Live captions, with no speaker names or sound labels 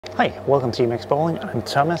Hi, welcome to Emax Bowling. I'm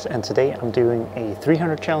Thomas and today I'm doing a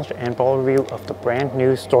 300 challenge and ball review of the brand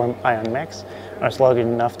new Storm Iron Max. I was lucky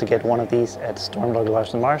enough to get one of these at Storm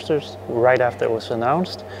Larsen Masters right after it was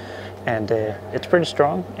announced, and it's pretty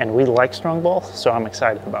strong and we like strong balls, so I'm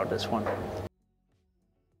excited about this one.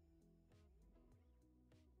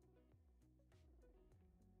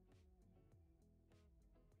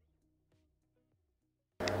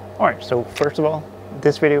 Alright, so first of all,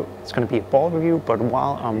 this video is going to be a ball review, but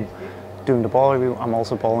while I'm doing the ball review, I'm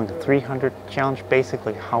also bowling the 300 challenge,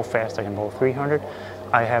 basically how fast I can bowl 300.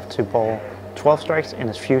 I have to bowl 12 strikes in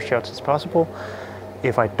as few shots as possible.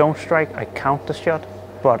 If I don't strike, I count the shot,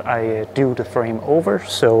 but I do the frame over,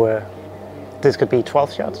 so this could be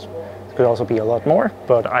 12 shots. It could also be a lot more,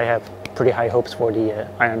 but I have pretty high hopes for the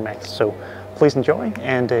Iron Max, so please enjoy,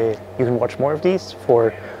 and you can watch more of these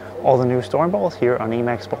for all the new Storm balls here on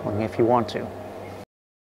Emax Bowling if you want to.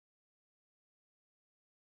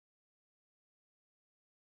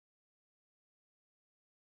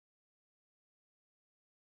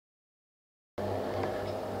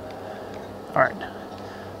 Alright,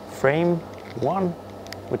 frame 1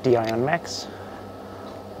 with the Iron Max.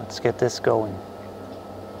 Let's get this going.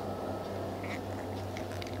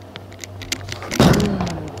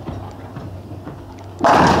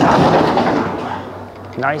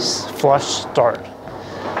 Nice flush start.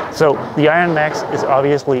 So the Iron Max is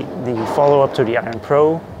obviously the follow-up to the Iron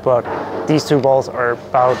Pro, but these two balls are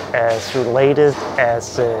about as related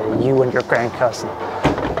as you and your grand cousin,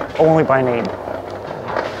 only by name.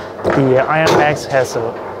 The Iron Max has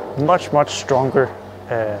a much stronger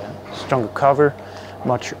cover,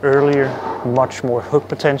 much earlier, much more hook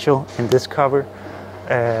potential in this cover.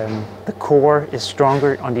 The core is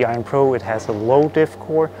stronger on the Iron Pro. It has a low diff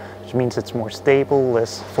core, which means it's more stable,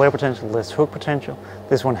 less flare potential, less hook potential.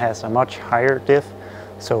 This one has a much higher diff,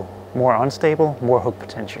 so more unstable, more hook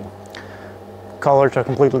potential. Colors are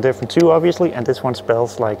completely different too, obviously, and this one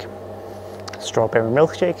smells like strawberry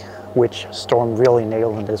milkshake, which Storm really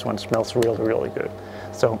nailed, and this one smells really good.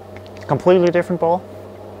 So completely different ball,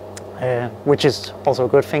 which is also a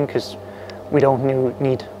good thing because we don't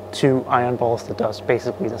need two iron balls that does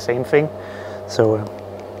basically the same thing. So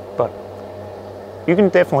but you can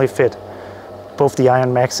definitely fit both the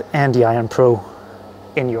Iron Max and the Iron Pro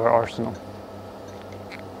in your arsenal.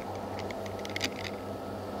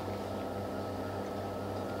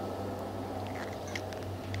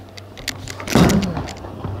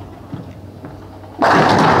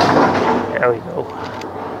 There we go.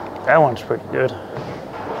 That one's pretty good.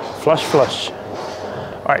 Flush.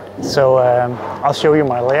 Alright, so I'll show you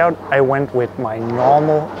my layout. I went with my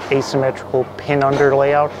normal asymmetrical pin under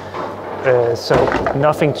layout, so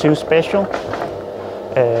nothing too special.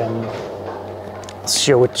 I'll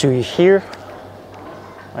show it to you here.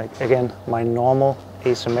 Like, again, my normal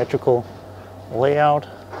asymmetrical layout.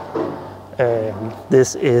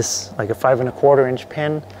 This is like a 5 1/4 inch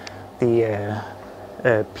pin. The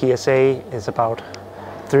PSA is about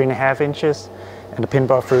 3.5 inches, and the pin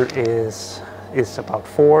buffer is about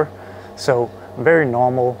 4. So very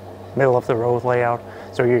normal, middle of the road layout.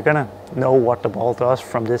 So you're gonna know what the ball does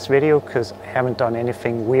from this video, because I haven't done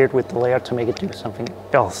anything weird with the layout to make it do something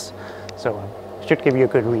else. So it should give you a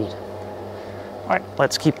good read. All right,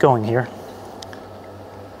 let's keep going here.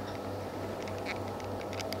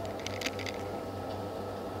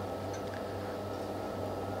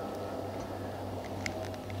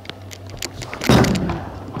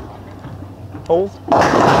 Hold.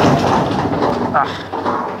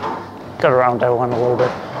 Got around that one a little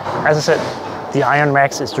bit. As I said, the Iron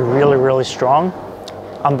Max is really strong.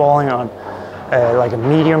 I'm bowling on like a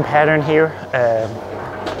medium pattern here.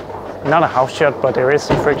 Not a house shot, but there is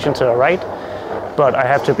some friction to the right. But I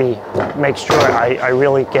have to make sure I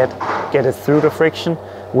really get it through the friction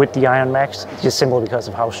with the Iron Max, just simply because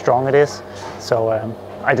of how strong it is. So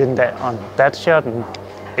I did that on that shot and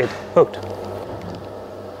it hooked.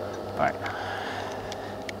 All right.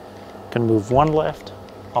 Gonna move one left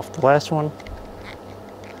off the last one.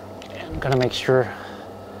 And I'm gonna make sure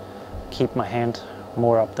keep my hand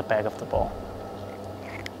more up the back of the ball.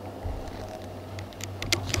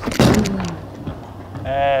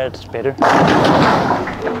 That's better.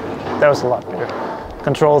 That was a lot better.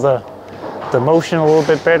 Control the motion a little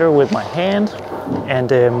bit better with my hand,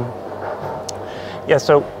 and yeah.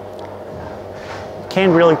 So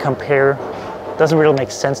can't really compare. Doesn't really make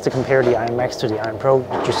sense to compare the Iron Max to the Iron Pro,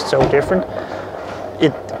 just so different.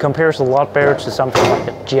 It compares a lot better to something like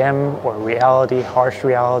a Gem or Reality, Harsh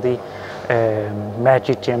Reality,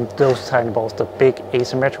 Magic Gem, those tiny balls, the big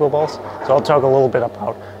asymmetrical balls. So I'll talk a little bit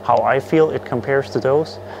about how I feel it compares to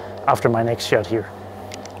those after my next shot here.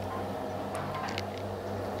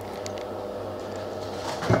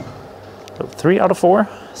 So 3 out of 4,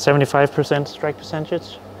 75% strike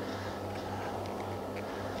percentage.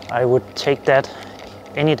 I would take that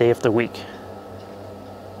any day of the week.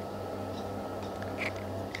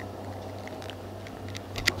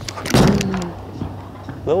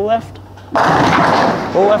 Little left,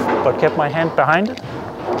 but kept my hand behind it.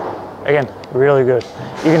 Again, really good.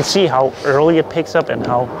 You can see how early it picks up and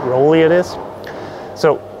how rolly it is.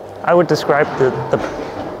 So I would describe the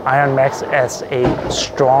Iron Max as a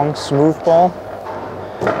strong, smooth ball.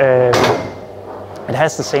 It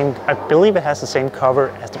has the same, I believe it has the same cover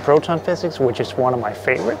as the Proton Physics, which is one of my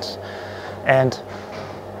favorites. And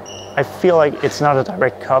I feel like it's not a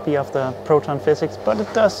direct copy of the Proton Physics, but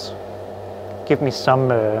it does give me some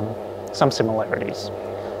similarities.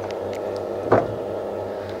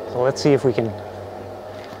 So let's see if we can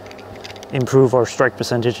improve our strike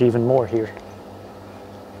percentage even more here.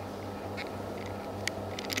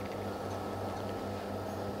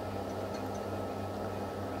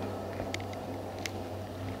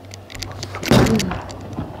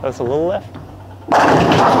 That's a little left.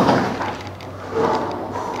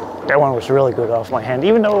 That one was really good off my hand.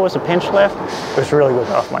 Even though it was a pinch left, it was really good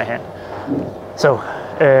off my hand. So,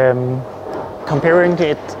 comparing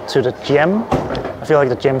it to the gem, I feel like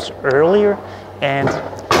the gem's earlier, and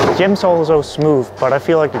the gem's also smooth, but I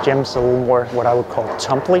feel like the gem's a little more what I would call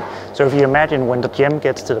tumbly. So if you imagine when the gem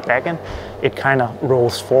gets to the back end, it kind of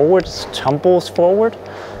rolls forward, tumbles forward.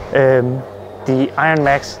 The Iron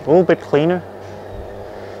Max a little bit cleaner,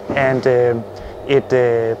 and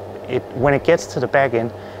when it gets to the back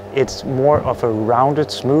end, it's more of a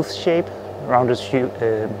rounded, smooth shape, rounded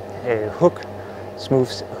hook, smooth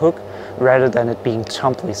hook, rather than it being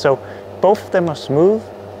tumbly. So both of them are smooth,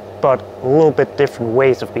 but a little bit different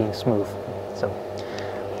ways of being smooth. So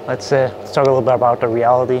let's talk a little bit about the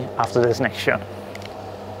reality after this next shot.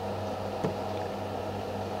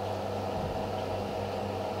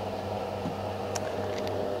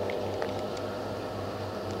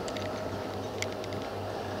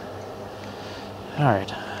 All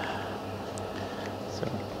right. So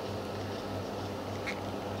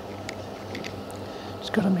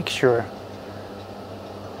just gotta make sure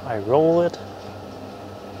I roll it.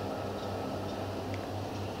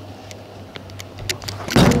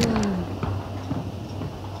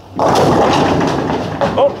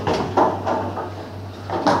 Oh!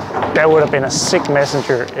 That would have been a sick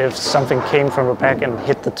messenger if something came from the back and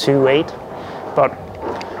hit the 2-8, but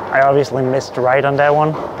I obviously missed right on that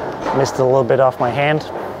one. Missed a little bit off my hand.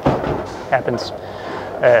 Happens.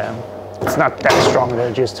 It's not that strong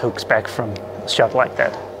that it just hooks back from a shot like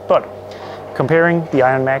that. But comparing the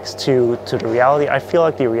Iron Max to the reality, I feel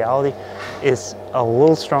like the reality is a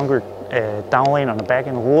little stronger down lane on the back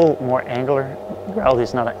end, a little more angular. Reality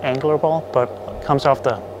is not an angular ball, but comes off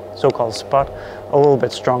the so-called spot a little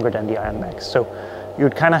bit stronger than the Iron Max. So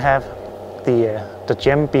you'd kind of have the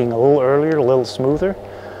gem being a little earlier, a little smoother.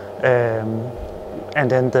 And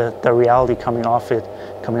then the reality coming off it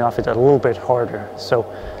a little bit harder. So,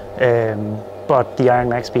 but the Iron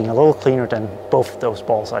Max being a little cleaner than both of those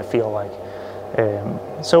balls, I feel like.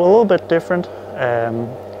 So a little bit different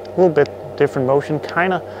motion,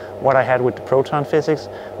 kind of what I had with the Proton Physics,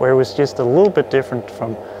 where it was just a little bit different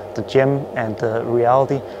from the gem and the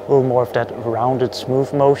reality, a little more of that rounded,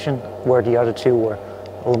 smooth motion, where the other two were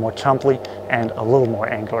a little more tumbly and a little more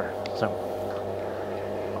angular. So,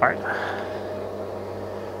 all right.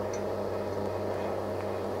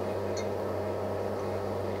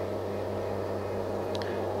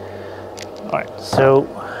 All right, so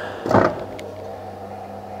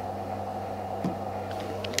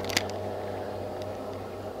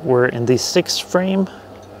we're in the 6th frame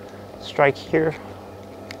strike here,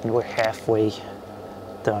 and we're halfway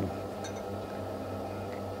done.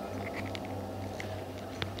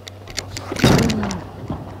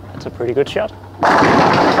 That's a pretty good shot.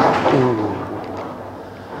 Ooh.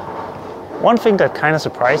 One thing that kind of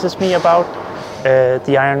surprises me about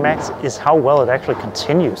the Iron Max is how well it actually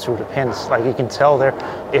continues through the pins. Like you can tell there,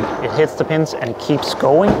 it hits the pins and it keeps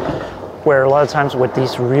going, where a lot of times with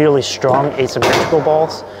these really strong asymmetrical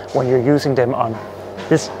balls, when you're using them on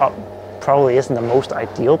this, probably isn't the most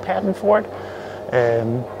ideal pattern for it.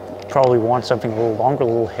 Probably want something a little longer, a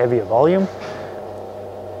little heavier volume.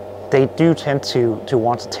 They do tend to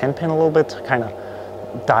want to 10-pin a little bit, to kind of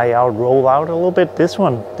die out, roll out a little bit. This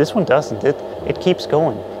one doesn't. It keeps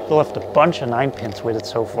going. I've left a bunch of 9-pins with it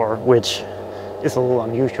so far, which is a little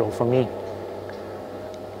unusual for me.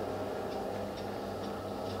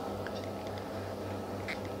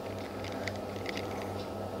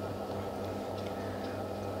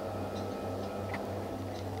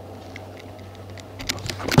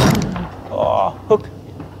 Oh, hook.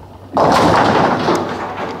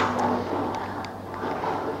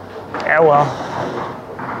 well,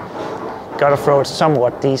 gotta throw it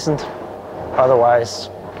somewhat decent, otherwise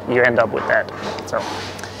you end up with that. So,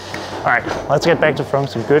 all right, let's get back to throwing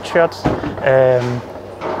some good shots.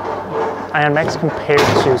 Iron Max compared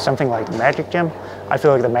to something like the Magic Gem, I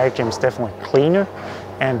feel like the Magic Gem is definitely cleaner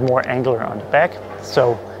and more angular on the back,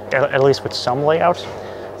 so at least with some layouts.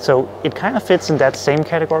 So it kind of fits in that same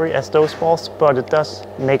category as those balls, but it does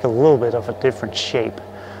make a little bit of a different shape,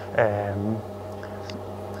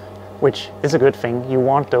 which is a good thing. You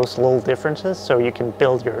want those little differences so you can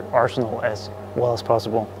build your arsenal as well as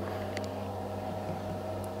possible.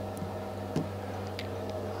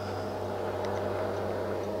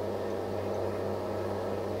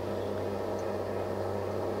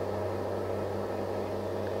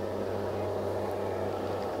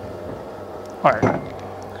 All right.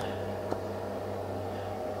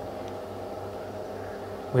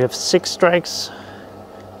 We have 6 strikes.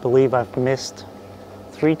 I believe I've missed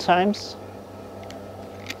 3 times.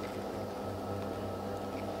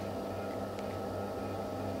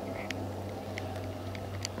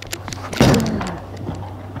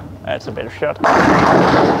 That's a better shot.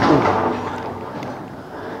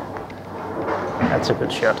 That's a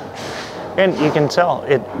good shot. And you can tell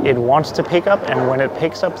it wants to pick up, and when it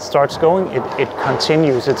picks up, starts going, it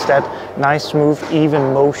continues. It's that nice, smooth,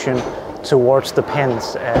 even motion towards the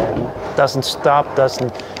pins, and doesn't stop,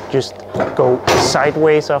 doesn't just go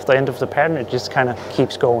sideways off the end of the pattern, it just kind of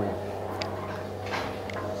keeps going.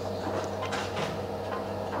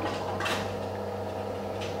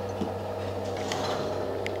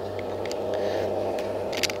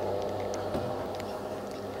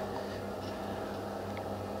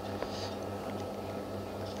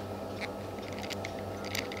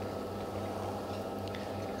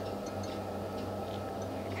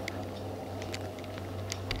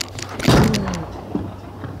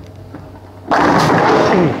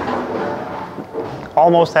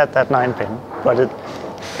 Almost had that 9-pin, but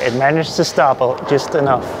it managed to stop just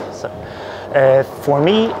enough. So, for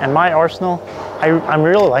me and my arsenal, I'm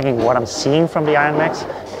really liking what I'm seeing from the Iron Max.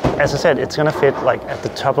 As I said, it's gonna fit like at the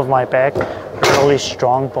top of my bag. A really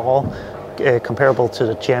strong ball, comparable to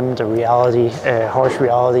the Gem, the Reality, Harsh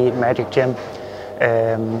Reality, Magic Gem.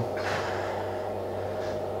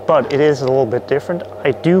 But it is a little bit different.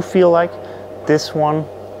 I do feel like this one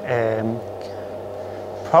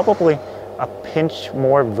probably a pinch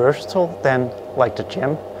more versatile than like the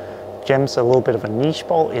Gem. Gem's a little bit of a niche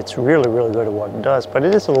ball. It's really, really good at what it does, but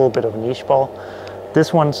it is a little bit of a niche ball.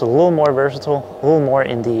 This one's a little more versatile, a little more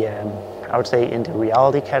in the, I would say, in the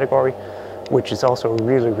Reality category, which is also a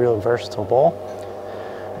really, really versatile ball.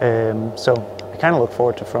 So I kind of look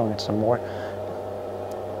forward to throwing it some more.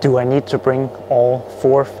 Do I need to bring all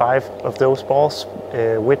 4 or 5 of those balls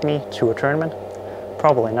with me to a tournament?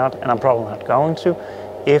 Probably not, and I'm probably not going to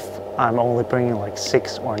if I'm only bringing like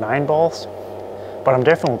 6 or 9 balls, but I'm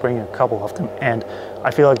definitely bringing a couple of them, and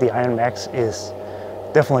I feel like the Iron Max is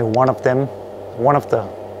definitely one of them, one of the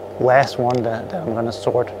last one that I'm going to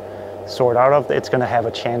sort out of. It's going to have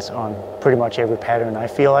a chance on pretty much every pattern, I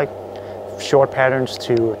feel like, short patterns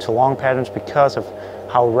to long patterns, because of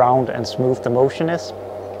how round and smooth the motion is.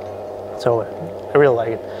 So I really like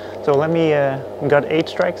it. So let me, we got 8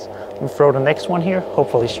 strikes. We'll throw the next one here,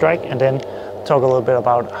 hopefully strike, and then talk a little bit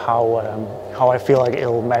about how I feel like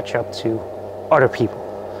it'll match up to other people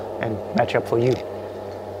and match up for you.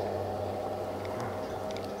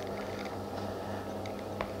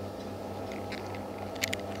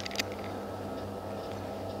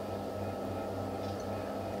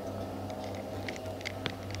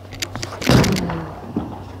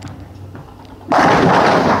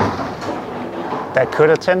 That could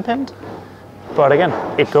have 10-pinned, but again,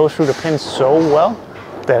 it goes through the pin so well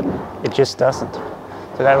that it just doesn't.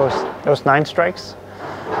 So that was 9 strikes,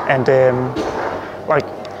 and like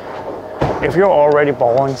if you're already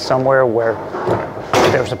balling somewhere where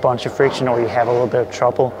there's a bunch of friction or you have a little bit of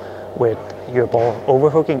trouble with your ball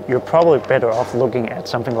overhooking, you're probably better off looking at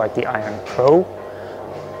something like the Iron Pro.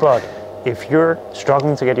 But if you're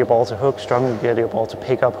struggling to get your ball to hook, struggling to get your ball to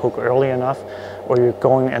pick up hook early enough, or you're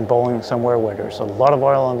going and bowling somewhere where there's a lot of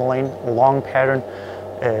oil on the lane, a long pattern,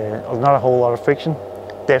 not a whole lot of friction,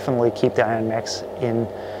 definitely keep the Iron Max in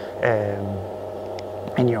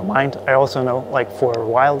your mind. I also know, like, for a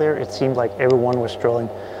while there, it seemed like everyone was drilling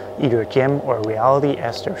either a Gem or a Reality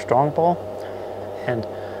as their strong ball, and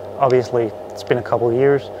obviously it's been a couple of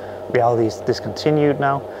years. Reality is discontinued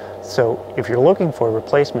now, so if you're looking for a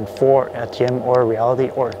replacement for a Gem or a Reality,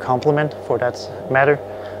 or a complement for that matter,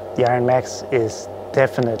 the Iron Max is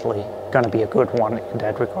definitely going to be a good one in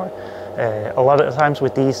that regard. A lot of times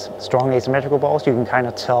with these strong asymmetrical balls, you can kind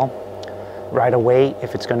of tell right away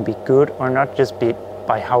if it's going to be good or not, just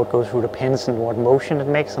by how it goes through the pins and what motion it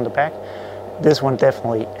makes on the back. This one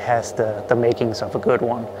definitely has the makings of a good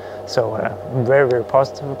one. So I'm very, very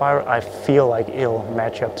positive about it. I feel like it'll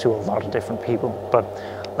match up to a lot of different people. But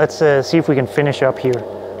let's see if we can finish up here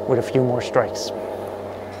with a few more strikes.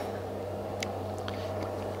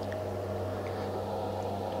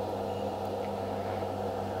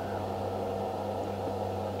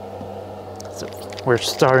 So we're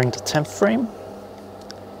starting the 10th frame.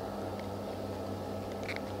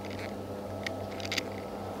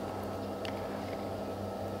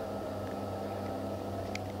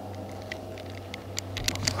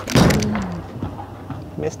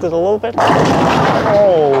 Missed it a little bit.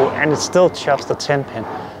 Oh, and it still chops the 10 pin.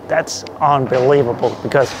 That's unbelievable,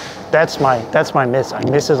 because that's my miss. I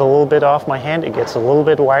miss it a little bit off my hand. It gets a little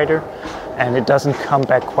bit wider and it doesn't come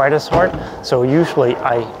back quite as hard. So usually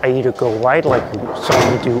I either go wide like you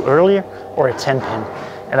saw me do earlier, or a 10 pin.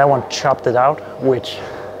 And that one chopped it out, which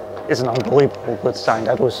is an unbelievable good sign.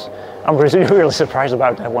 I'm really surprised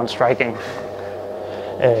about that one striking.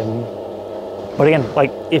 But again,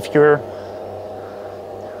 like if you're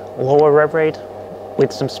lower rev rate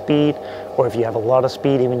with some speed, or if you have a lot of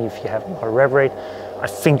speed, even if you have a lot of rev rate, I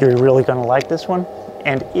think you're really gonna like this one.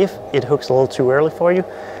 And if it hooks a little too early for you,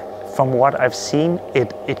 from what I've seen,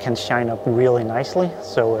 it can shine up really nicely.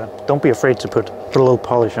 So don't be afraid to put a little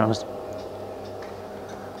polish on it.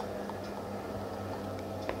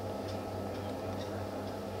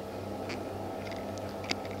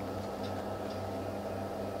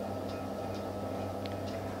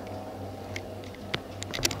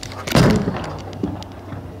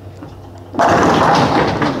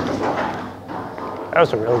 That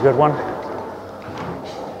was a really good one.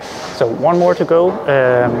 So one more to go.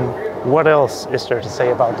 What else is there to say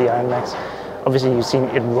about the Emax? Obviously you've seen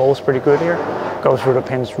it rolls pretty good here. Goes through the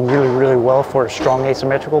pins really, really well for a strong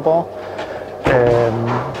asymmetrical ball.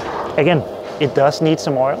 Again, it does need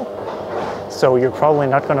some oil. So you're probably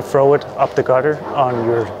not gonna throw it up the gutter on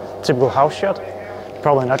your typical house shot.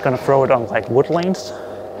 Probably not gonna throw it on like wood lanes.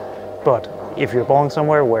 But if you're bowling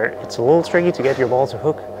somewhere where it's a little tricky to get your ball to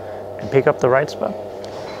hook and pick up the right spot,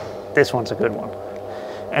 this one's a good one.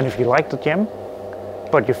 And if you like the gem,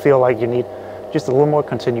 but you feel like you need just a little more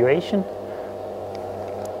continuation,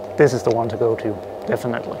 this is the one to go to,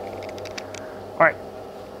 definitely. All right,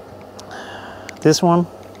 this one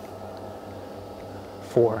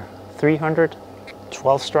for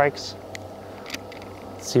 312 strikes.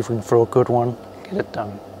 Let's see if we can throw a good one, get it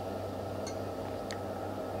done.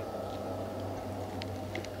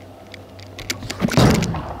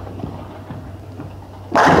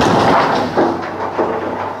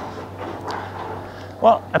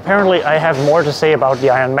 Well, apparently I have more to say about the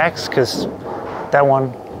Emax, because that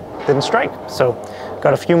one didn't strike. So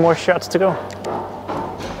got a few more shots to go.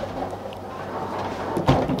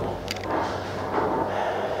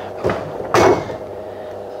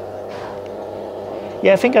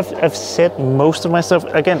 Yeah, I think I've said most of my stuff.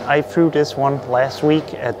 Again, I threw this one last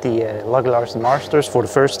week at the Larsen Masters for the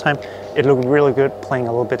first time. It looked really good, playing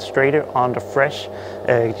a little bit straighter on the fresh.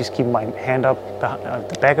 Just keeping my hand up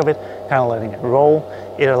the back of it, kind of letting it roll.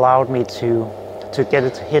 It allowed me to get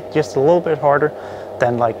it to hit just a little bit harder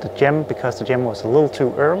than like the gem, because the gem was a little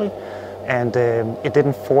too early. And it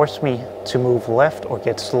didn't force me to move left or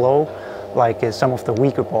get slow like some of the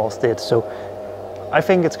weaker balls did. So I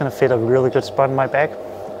think it's going to fit a really good spot in my bag,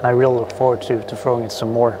 and I really look forward to throwing it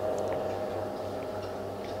some more.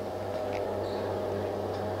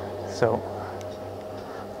 So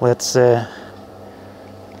let's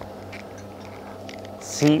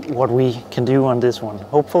see what we can do on this one.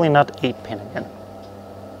 Hopefully not 8-pin again.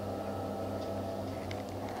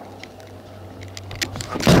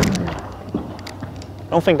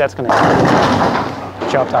 Don't think that's going to happen.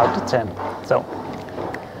 Chopped out to 10. So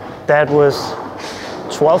that was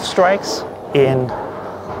 12 strikes in,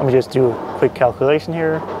 let me just do a quick calculation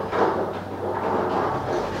here.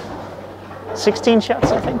 16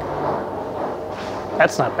 shots, I think.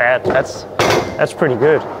 That's not bad. That's pretty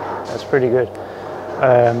good. That's pretty good.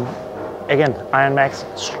 Again, Emax,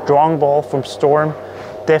 strong ball from Storm.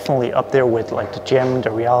 Definitely up there with like the Gem,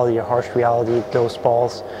 the Reality, the Harsh Reality, those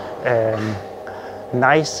balls.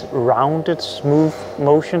 Nice, rounded, smooth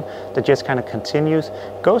motion that just kind of continues.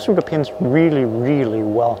 Goes through the pins really, really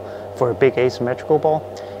well for a big asymmetrical ball.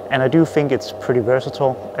 And I do think it's pretty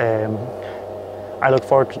versatile. I look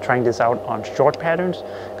forward to trying this out on short patterns,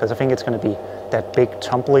 because I think it's going to be that big,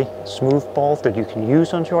 tumbly, smooth ball that you can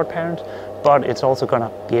use on short patterns, but it's also going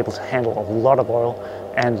to be able to handle a lot of oil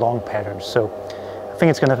and long patterns. So I think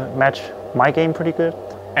it's going to match my game pretty good.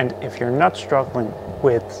 And if you're not struggling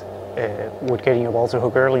with with getting your ball to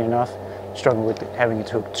hook early enough, struggling with having it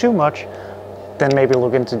hook too much, then maybe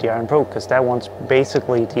look into the Iron Pro, because that one's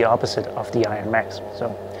basically the opposite of the Iron Max. So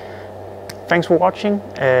thanks for watching.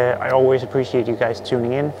 I always appreciate you guys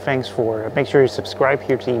tuning in. Thanks for, make sure you subscribe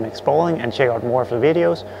here to Emax Bowling and check out more of the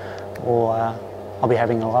videos. I'll be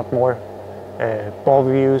having a lot more ball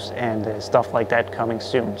reviews and stuff like that coming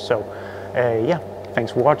soon. So yeah,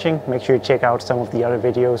 thanks for watching. Make sure you check out some of the other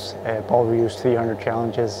videos, ball reviews, 300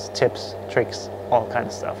 challenges, tips, tricks, all kinds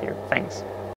of stuff here. Thanks.